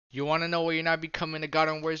You want to know where you're not becoming a god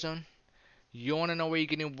on Warzone? You want to know where you're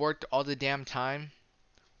getting worked all the damn time?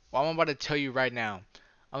 Well, I'm about to tell you right now.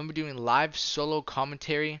 I'm going to be doing live solo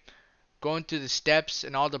commentary, going through the steps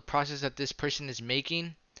and all the process that this person is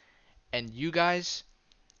making. And you guys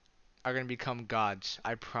are going to become gods.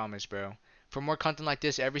 I promise, bro. For more content like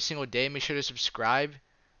this every single day, make sure to subscribe.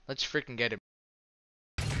 Let's freaking get it.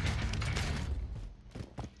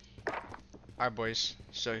 Alright, boys.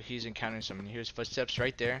 So he's encountering someone. Here's footsteps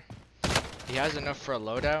right there. He has enough for a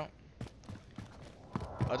loadout.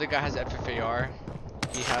 Other guy has FFAR.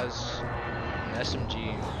 He has an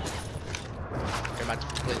SMG. Okay, I'm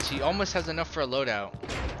about to blitz. He almost has enough for a loadout.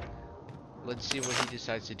 Let's see what he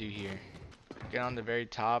decides to do here. Get on the very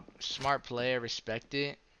top. Smart play. I respect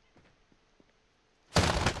it.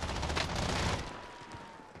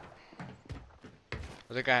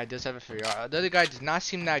 Other guy does have a FFAR. The other guy does not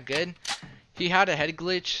seem that good. He had a head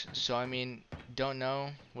glitch, so I mean, don't know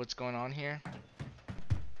what's going on here.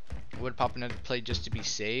 Would pop another play just to be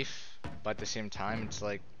safe, but at the same time, it's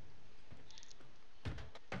like,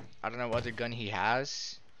 I don't know what other gun he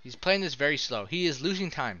has. He's playing this very slow. He is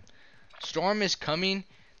losing time. Storm is coming.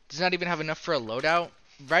 Does not even have enough for a loadout.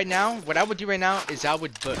 Right now, what I would do right now is I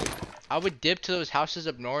would dip to those houses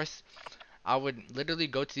up north. I would literally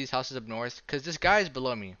go to these houses up north, because this guy is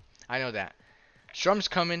below me. I know that. Storm's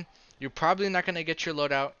coming. You're probably not going to get your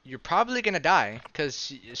loadout. You're probably going to die,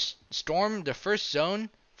 because Storm, the first storm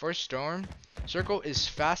circle is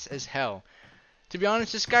fast as hell. To be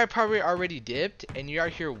honest, this guy probably already dipped, and you're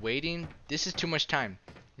out here waiting. This is too much time.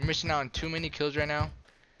 You're missing out on too many kills right now.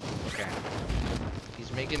 Okay.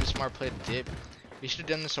 He's making a smart play to dip. He should have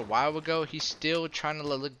done this a while ago. He's still trying to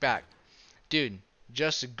look back. Dude,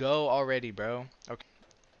 just go already, bro. Okay.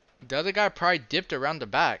 The other guy probably dipped around the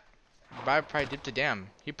back. Probably dipped a dam.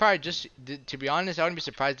 He probably just, to be honest, I wouldn't be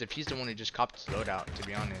surprised if he's the one who just copped his loadout, to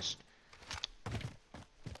be honest.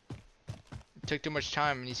 It took too much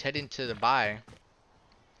time, and he's heading to the buy.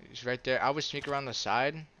 He's right there. I would sneak around the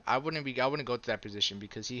side. I wouldn't go to that position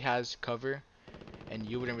because he has cover, and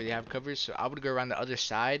you wouldn't really have cover. So I would go around the other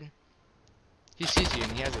side. He sees you,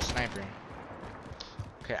 and he has a sniper.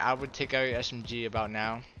 Okay, I would take out your SMG about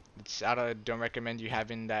now. I don't recommend you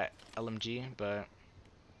having that LMG, but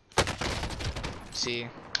see,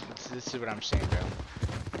 this is what I'm saying, bro.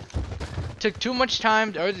 Took too much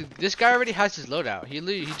time. This guy already has his loadout. He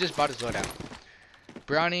just bought his loadout.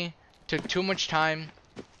 Brownie took too much time.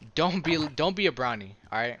 Don't be a Brownie,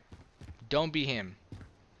 all right? Don't be him.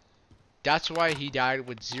 That's why he died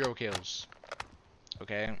with 0 kills.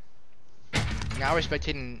 Okay. Now we're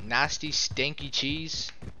spectating nasty, stanky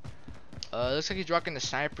cheese. Looks like he's rocking the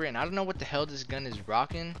sniper, and I don't know what the hell this gun is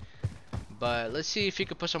rocking, but let's see if he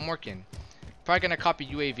could put some work in. Probably gonna copy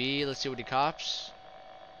UAV. Let's see what he cops.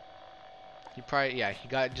 He probably, yeah, he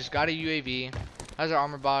just got a UAV. Has an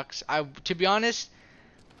armor box. To be honest,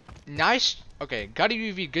 nice. Okay, got a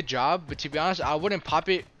UAV. Good job. But to be honest, I wouldn't pop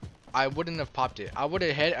it. I wouldn't have popped it. I would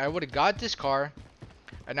have got this car,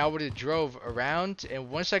 and I would have drove around.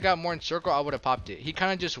 And once I got more in circle, I would have popped it. He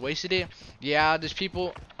kind of just wasted it. Yeah, there's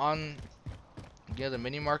people on, the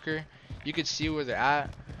mini marker. You could see where they're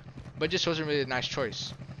at, but it just wasn't really a nice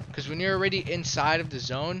choice. Because when you're already inside of the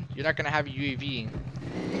zone, you're not gonna have a UAV.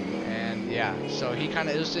 And yeah, so it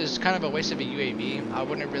was kind of a waste of a UAV. I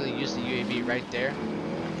wouldn't really use the UAV right there,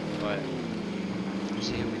 but we'll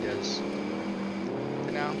see how he does.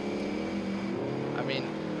 For now, I mean,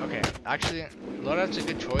 okay, actually, loadout's a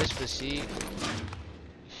good choice, but see,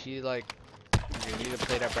 you need to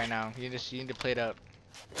play it up right now. You need to play it up.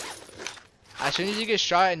 As soon as you get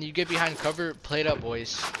shot and you get behind cover, play it up,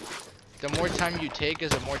 boys. The more time you take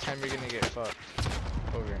is the more time you're gonna get fucked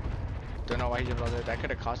over. Don't know why he jumped out there. That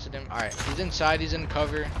could have costed him. Alright, he's inside, he's in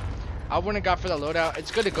cover. I wouldn't have got for the loadout.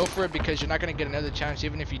 It's good to go for it because you're not gonna get another chance.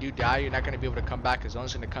 Even if you do die, you're not gonna be able to come back as long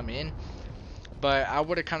as it's gonna come in. But I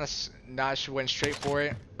would have kind of not went straight for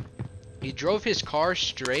it. He drove his car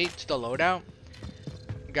straight to the loadout.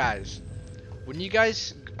 Guys, when you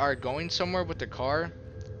guys are going somewhere with the car,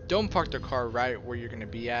 don't park the car right where you're gonna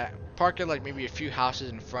be at. Park it like maybe a few houses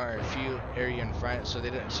in front or a few area in front, so they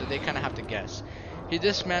kind of have to guess.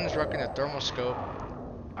 This man is rocking a thermal scope.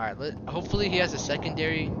 All right, hopefully he has a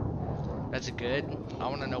secondary. That's good. I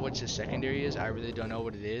want to know what his secondary is. I really don't know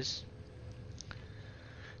what it is.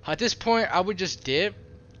 At this point, I would just dip.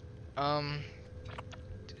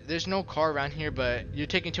 There's no car around here, but you're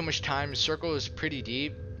taking too much time. The circle is pretty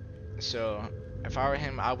deep, so if I were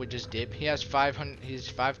him, I would just dip. He has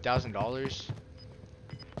 $5,000.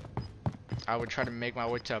 I would try to make my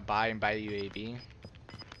way to a buy and buy the UAV.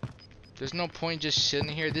 There's no point just sitting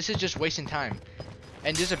here. This is just wasting time.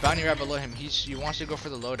 And there's a bounty right below him. He wants to go for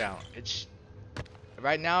the loadout. It's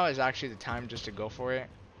right now is actually the time just to go for it.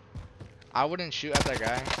 I wouldn't shoot at that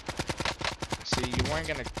guy. See, you weren't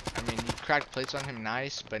gonna. I mean, you cracked plates on him,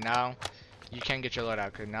 nice, but now you can't get your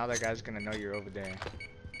loadout because now that guy's gonna know you're over there.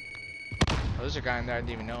 Oh, there's a guy in there. I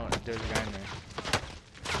didn't even know there's a guy in there.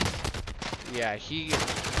 Yeah, he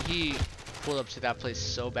pulled up to that place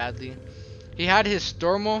so badly. He had his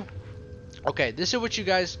thermal. Okay, this is what you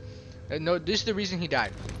guys know. This is the reason he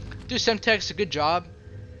died. Dude, Semtex, a good job.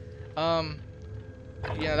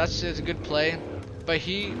 Yeah, that's a good play. But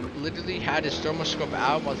he literally had his thermal scope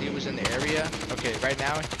out while he was in the area. Okay, right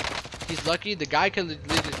now he's lucky. The guy could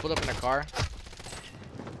literally just pull up in a car.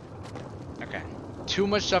 Okay, too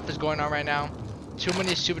much stuff is going on right now. Too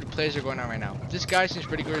many stupid plays are going on right now. This guy seems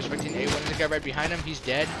pretty good respecting A1. There's a guy right behind him. He's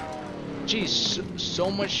dead. Jeez,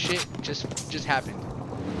 so much shit just happened.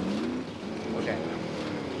 Okay,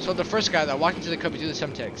 so the first guy that walked into the cubby through the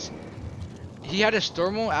Semtex, he had his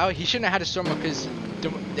thermal out. He shouldn't have had his thermal because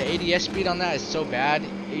the ADS speed on that is so bad.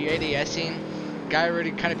 You're ADSing. Guy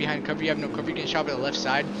already kind of behind cover. You have no cover. You're getting shot by the left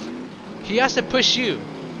side. He has to push you.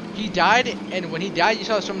 He died, and when he died, you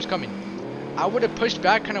saw the storm was coming. I would have pushed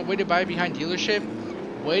back, kind of waited by behind dealership,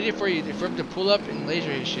 waited for him to pull up and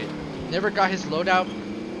laser his shit. Never got his loadout.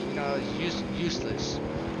 You know, it was useless.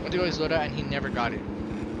 Went to go his loadout, and he never got it.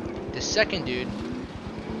 The second dude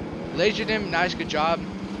lasered him. Nice, good job.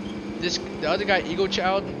 The other guy, Eagle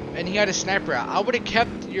Child, and he had a sniper out. I would have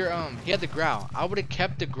kept your he had the growl. I would have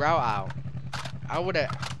kept the growl out. I would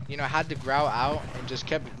have, you know, had the growl out and just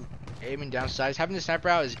kept aiming down sights. Having the sniper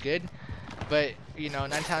out is good, but you know,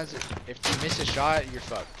 9 times if you miss a shot, you're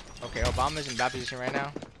fucked. Okay, Obama's in bad position right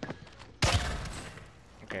now.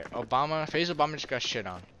 Okay, FaZe Obama just got shit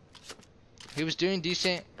on. He was doing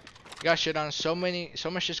decent. He got shit on. So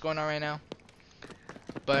much shit's going on right now.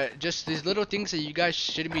 But just these little things that you guys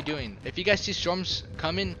shouldn't be doing. If you guys see storms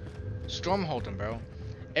coming, storm hold them, bro.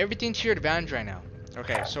 Everything to your advantage right now.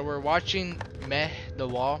 Okay, so we're watching the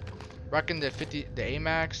wall, rocking the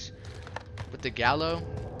AMAX with the Gallo.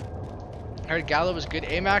 I heard Gallo was good.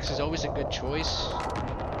 AMAX is always a good choice.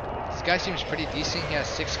 This guy seems pretty decent. He has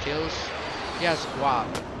 6 kills. He has guap.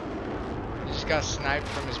 He just got sniped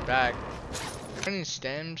from his back. Running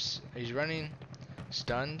stems. He's running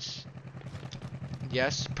stuns.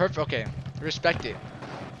 Yes, perfect. Okay, respect it.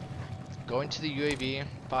 Going to the UAV,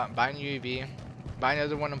 buying UAV, buy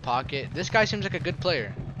another one in pocket. This guy seems like a good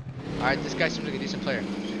player. Alright, this guy seems like a decent player.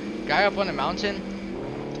 Guy up on the mountain.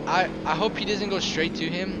 I hope he doesn't go straight to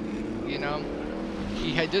him. You know,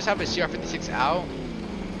 he does have a CR56 out.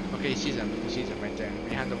 Okay, he sees him. He sees him right there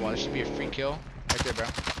behind the wall. There should be a free kill right there, bro.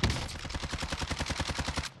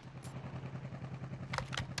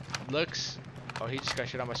 Looks. Oh, he just got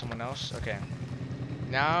shot on by someone else. Okay.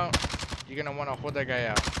 Now, you're gonna want to hold that guy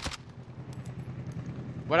out.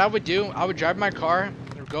 What I would do, I would drive my car,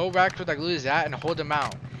 go back to like Louis at, and hold him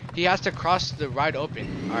out. He has to cross the ride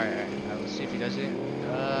open. Alright, let's see if he does it.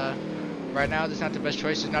 Right now, this is not the best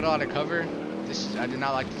choice. There's not a lot of cover. I did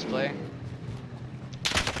not like this play.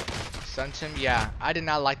 Stuns him. Yeah, I did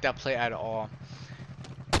not like that play at all.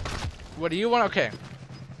 What do you want? Okay.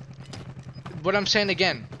 What I'm saying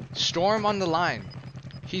again, storm on the line.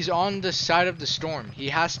 He's on the side of the storm. He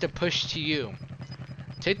has to push to you.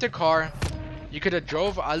 Take the car. You could have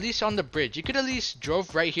drove at least on the bridge. You could at least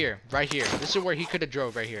drove right here. Right here. This is where he could have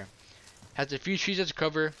drove right here. Has a few trees as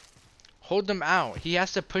cover. Hold them out. He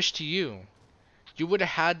has to push to you. You would have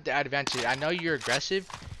had the advantage. I know you're aggressive.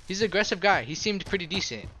 He's an aggressive guy. He seemed pretty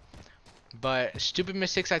decent. But stupid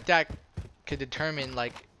mistakes like that could determine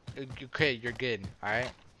like, okay, you're good.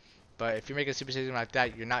 Alright? But if you're making a stupid mistake like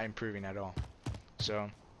that, you're not improving at all. So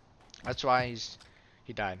that's why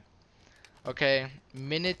he died. Okay,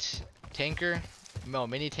 mini tanker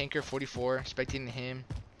 44, expecting him.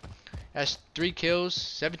 Has 3 kills,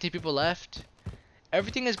 17 people left.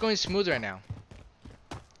 Everything is going smooth right now.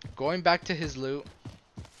 Going back to his loot.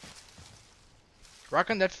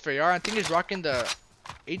 Rocking that FAR. I think he's rocking the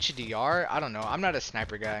HDR. I don't know. I'm not a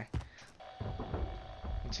sniper guy.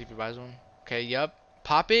 Let's see if he buys one. Okay, yep.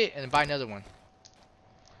 Pop it and buy another one.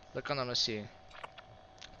 Look on them. Let's see.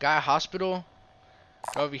 Guy hospital.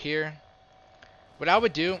 Go over here. What I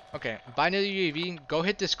would do, okay, buy another UAV, go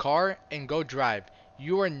hit this car, and go drive.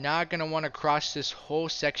 You are not going to want to cross this whole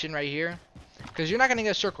section right here, because you're not going to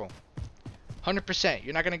get a circle. 100%.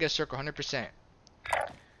 You're not going to get a circle, 100%.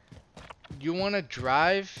 You want to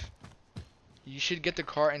drive, you should get the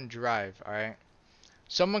car and drive, alright?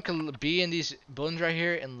 Someone could be in these buildings right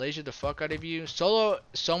here and laser the fuck out of you. Solo,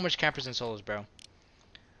 so much campers in solos, bro. Okay,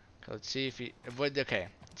 let's see if he, okay,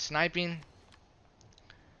 sniping.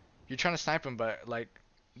 You're trying to snipe him, but like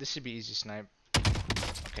this should be easy snipe.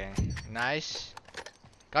 Okay, nice.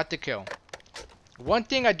 Got the kill. One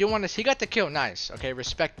thing I do want to, he got the kill. Nice. Okay,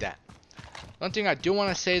 respect that. One thing I do want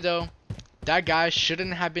to say though, that guy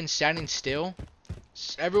shouldn't have been standing still.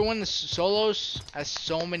 Everyone solos has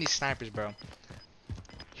so many snipers, bro.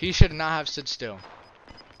 He should not have stood still.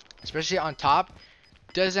 Especially on top.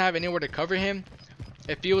 Doesn't have anywhere to cover him.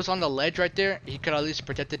 If he was on the ledge right there, he could at least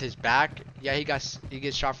protected his back. Yeah, he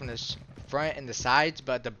gets shot from the front and the sides,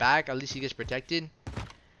 but the back, at least he gets protected.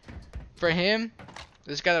 For him,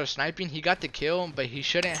 this guy that was sniping, he got the kill, but he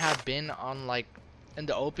shouldn't have been on like in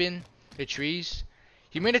the open, the trees.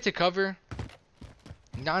 He made it to cover.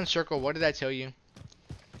 Non-circle, what did I tell you?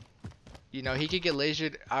 You know, he could get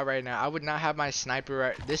lasered out right now. I would not have my sniper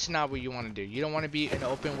right. This is not what you want to do. You don't want to be in the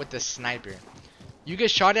open with the sniper. You get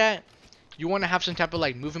shot at, you want to have some type of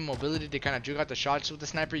like movement mobility to kind of juke out the shots with the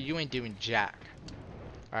sniper. You ain't doing jack.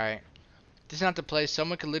 Alright. This is not the place.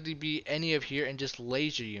 Someone could literally be any of here and just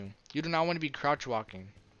laser you. You do not want to be crouch walking.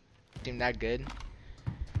 Seem that good.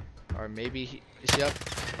 Or maybe he is he up?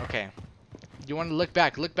 Okay. You want to look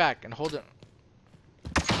back and hold it.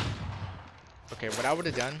 Okay, what I would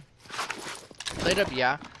have done. Played up,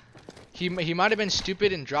 yeah. He might have been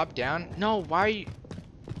stupid and dropped down. No, why are you?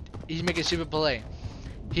 He's making a stupid play.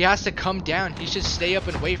 He has to come down. He should stay up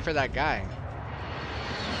and wait for that guy.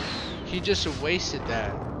 He just wasted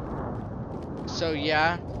that. So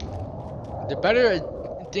yeah, the better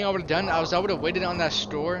thing I would have done, I would have waited on that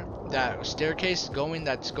that staircase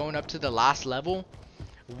that's going up to the last level.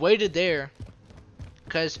 Waited there,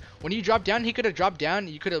 because when you drop down, he could have dropped down.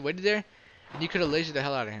 You could have waited there, and you could have lasered the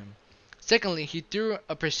hell out of him. Secondly, he threw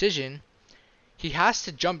a precision. He has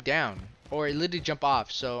to jump down or literally jump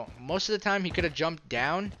off. So most of the time, he could have jumped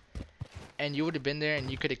down, and you would have been there, and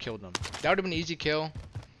you could have killed him. That would have been an easy kill.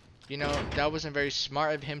 You know, that wasn't very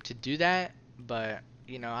smart of him to do that. But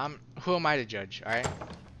you know, who am I to judge? All right.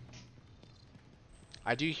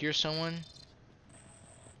 I do hear someone.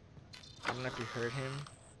 I don't know if you heard him.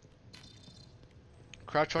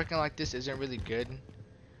 Crouch walking like this isn't really good.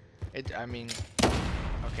 I mean,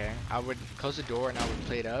 okay. I would close the door and I would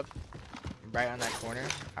play it up right on that corner.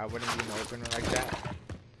 I wouldn't be in the open like that.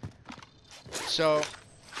 So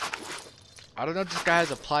I don't know if this guy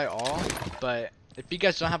has apply all, but if you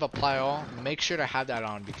guys don't have apply all, make sure to have that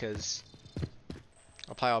on, because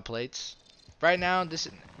apply all plates. Right now,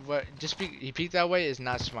 he peeked that way is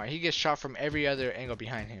not smart. He gets shot from every other angle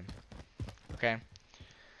behind him. Okay.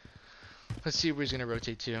 Let's see where he's gonna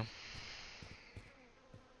rotate to.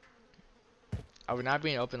 I would not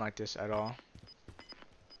be open like this at all.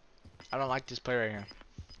 I don't like this play right here.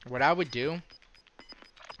 What I would do,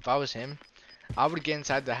 if I was him, I would get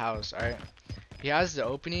inside the house. Alright. He has the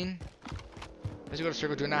opening. Let's go to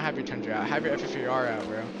circle. Do not have your tundra out. Have your FFAR out,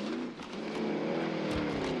 bro.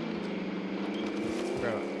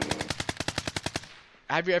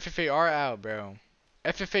 Have your FFAR out, bro.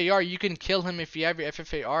 FFAR, you can kill him if you have your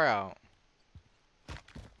FFAR out.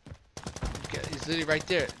 Okay, he's literally right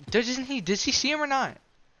there. Does he see him or not?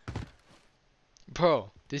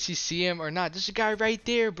 Bro, does he see him or not? There's a guy right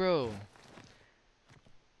there, bro.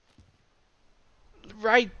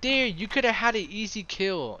 Right there. You could have had an easy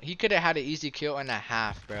kill. He could have had an easy kill and a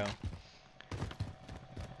half, bro.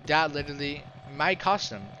 That literally might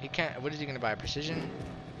cost him. He can't. What is he gonna buy? Precision?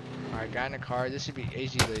 Alright, guy in a car. This should be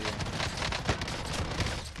AG later.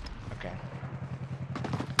 Okay.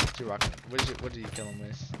 What did you kill him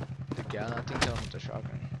with? The gal? I think kill him with the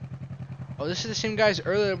shotgun. Oh, this is the same guys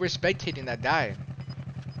earlier we're spectating that died.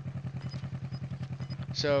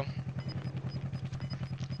 So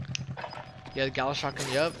yeah, the gal shotgun.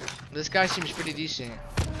 Yup. This guy seems pretty decent.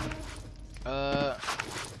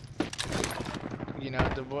 You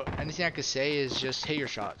know, anything I could say is just hit your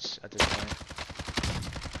shots at this point.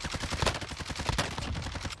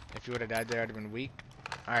 If you would have died there, I'd have been weak.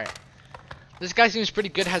 Alright. This guy seems pretty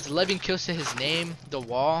good. Has 11 kills to his name. The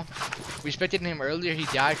wall. We expected him earlier. He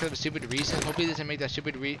died because of a stupid reason. Hopefully he doesn't make that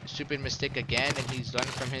stupid mistake again, and he's learned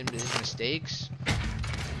from his mistakes.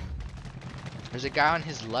 There's a guy on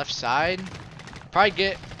his left side.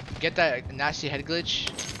 Probably get that nasty head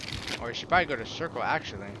glitch. Or he should probably go to circle,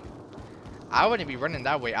 actually. I wouldn't be running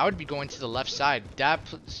that way. I would be going to the left side.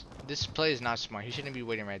 This play is not smart. He shouldn't be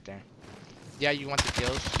waiting right there. Yeah, you want the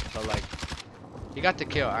kills, but like, you got the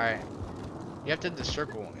kill. All right, you have to do the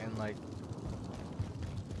circle and like,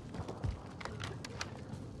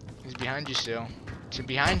 he's behind you still. He's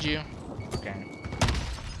behind you. Okay.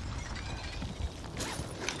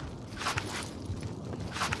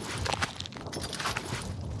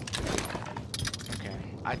 Okay.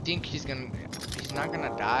 I think he's not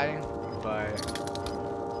gonna die, but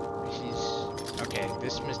Okay,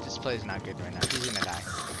 this play is not good right now. He's gonna die.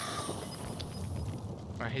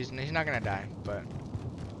 Or he's not gonna die, but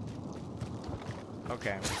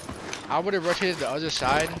okay. I would have rotated the other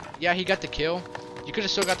side. Yeah, he got the kill. You could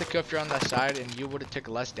have still got the kill if you're on that side, and you would have took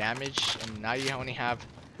less damage. And now you only have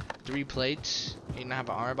 3 plates. You don't have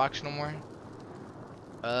an armor box no more.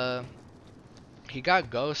 He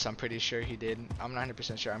got ghost. I'm pretty sure he did. I'm not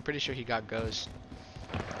 100% sure. I'm pretty sure he got ghost.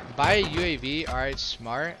 Buy a UAV. All right,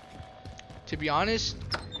 smart. To be honest,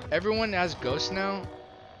 everyone has ghost now.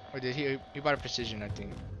 Or did he bought a precision, I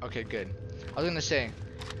think. Okay, good. I was gonna say,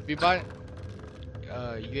 if you bought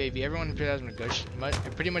UAV, everyone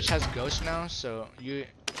pretty much has ghost now, so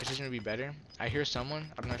precision would be better. I hear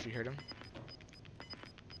someone. I don't know if you heard him.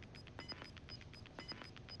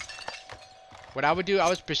 What I would do, I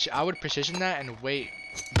would precision that and wait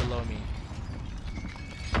below me.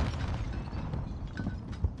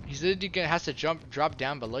 He's literally has to drop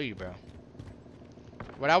down below you, bro.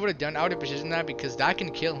 What I would have done, I would have precisioned that because that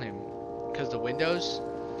can kill him. Because the windows,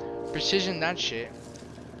 precision that shit.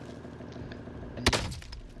 And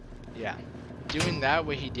yeah, doing that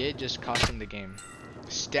what he did just cost him the game.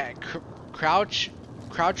 Crouch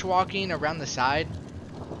walking around the side,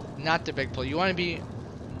 not the big play. You want to be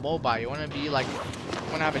mobile. You want to be like, you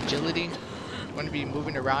want to have agility. You want to be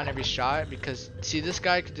moving around every shot because see, this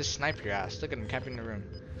guy could just snipe your ass. Look at him camping in the room.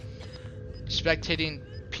 Spectating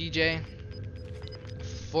PJ.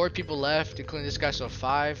 4 people left, including this guy, so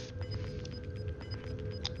 5.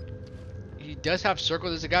 He does have circle.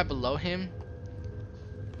 There's a guy below him.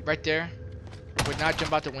 Right there. Would not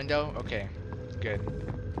jump out the window. Okay, good.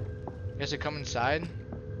 He has to come inside.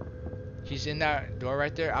 He's in that door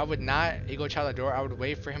right there. I would not ego child the door. I would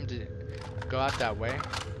wait for him to go out that way.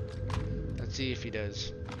 Let's see if he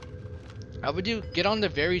does. I would get on the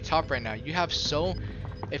very top right now. You have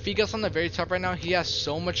if he gets on the very top right now, he has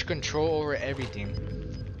so much control over everything.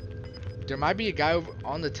 There might be a guy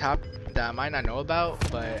on the top that I might not know about,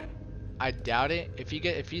 but I doubt it. If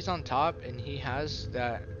he's on top and he has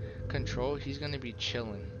that control, he's gonna be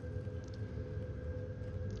chilling.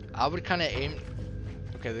 I would kind of aim.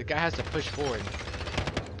 Okay, the guy has to push forward.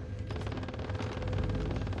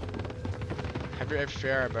 Have your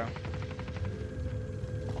FFR, bro.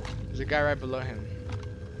 There's a guy right below him.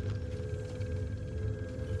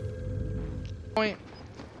 Point.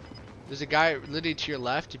 There's a guy literally to your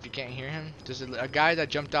left if you can't hear him. There's a guy that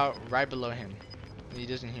jumped out right below him. And he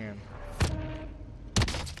doesn't hear him.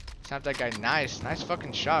 Snap that guy. Nice. Nice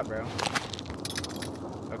fucking shot, bro.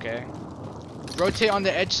 Okay. Rotate on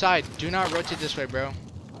the edge side. Do not rotate this way, bro.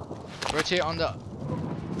 Rotate on the...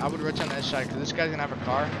 I would rotate on the edge side because this guy's going to have a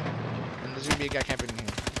car. And there's going to be a guy camping in here.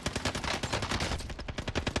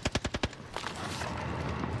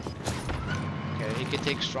 He could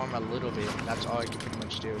take Storm a little bit. That's all he can pretty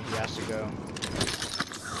much do. He has to go.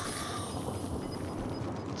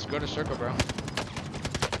 Let's go to circle, bro.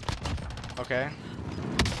 Okay.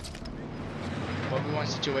 1v1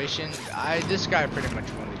 situation. This guy pretty much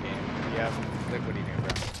won the game. Yeah, look what he did, bro.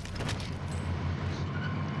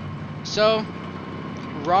 So,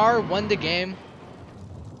 RAR won the game.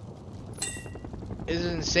 It is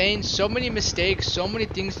insane. So many mistakes. So many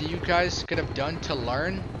things that you guys could have done to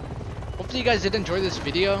learn. Hopefully you guys did enjoy this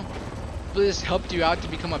video. Hopefully this helped you out to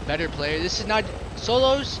become a better player. This is not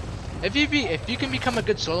solos. If you can become a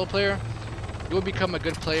good solo player, you will become a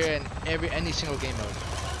good player in any single game mode.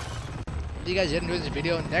 If you guys did enjoy this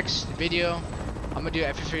video, next video I'm gonna do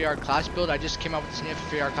a FFAR class build. I just came out with this new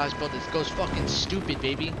FFAR class build. This goes fucking stupid,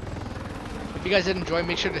 baby. If you guys did enjoy,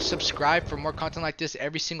 make sure to subscribe for more content like this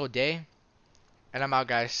every single day. And I'm out,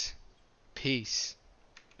 guys. Peace.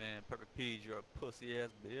 Man, Perfect P's, you're a pussy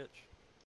ass bitch.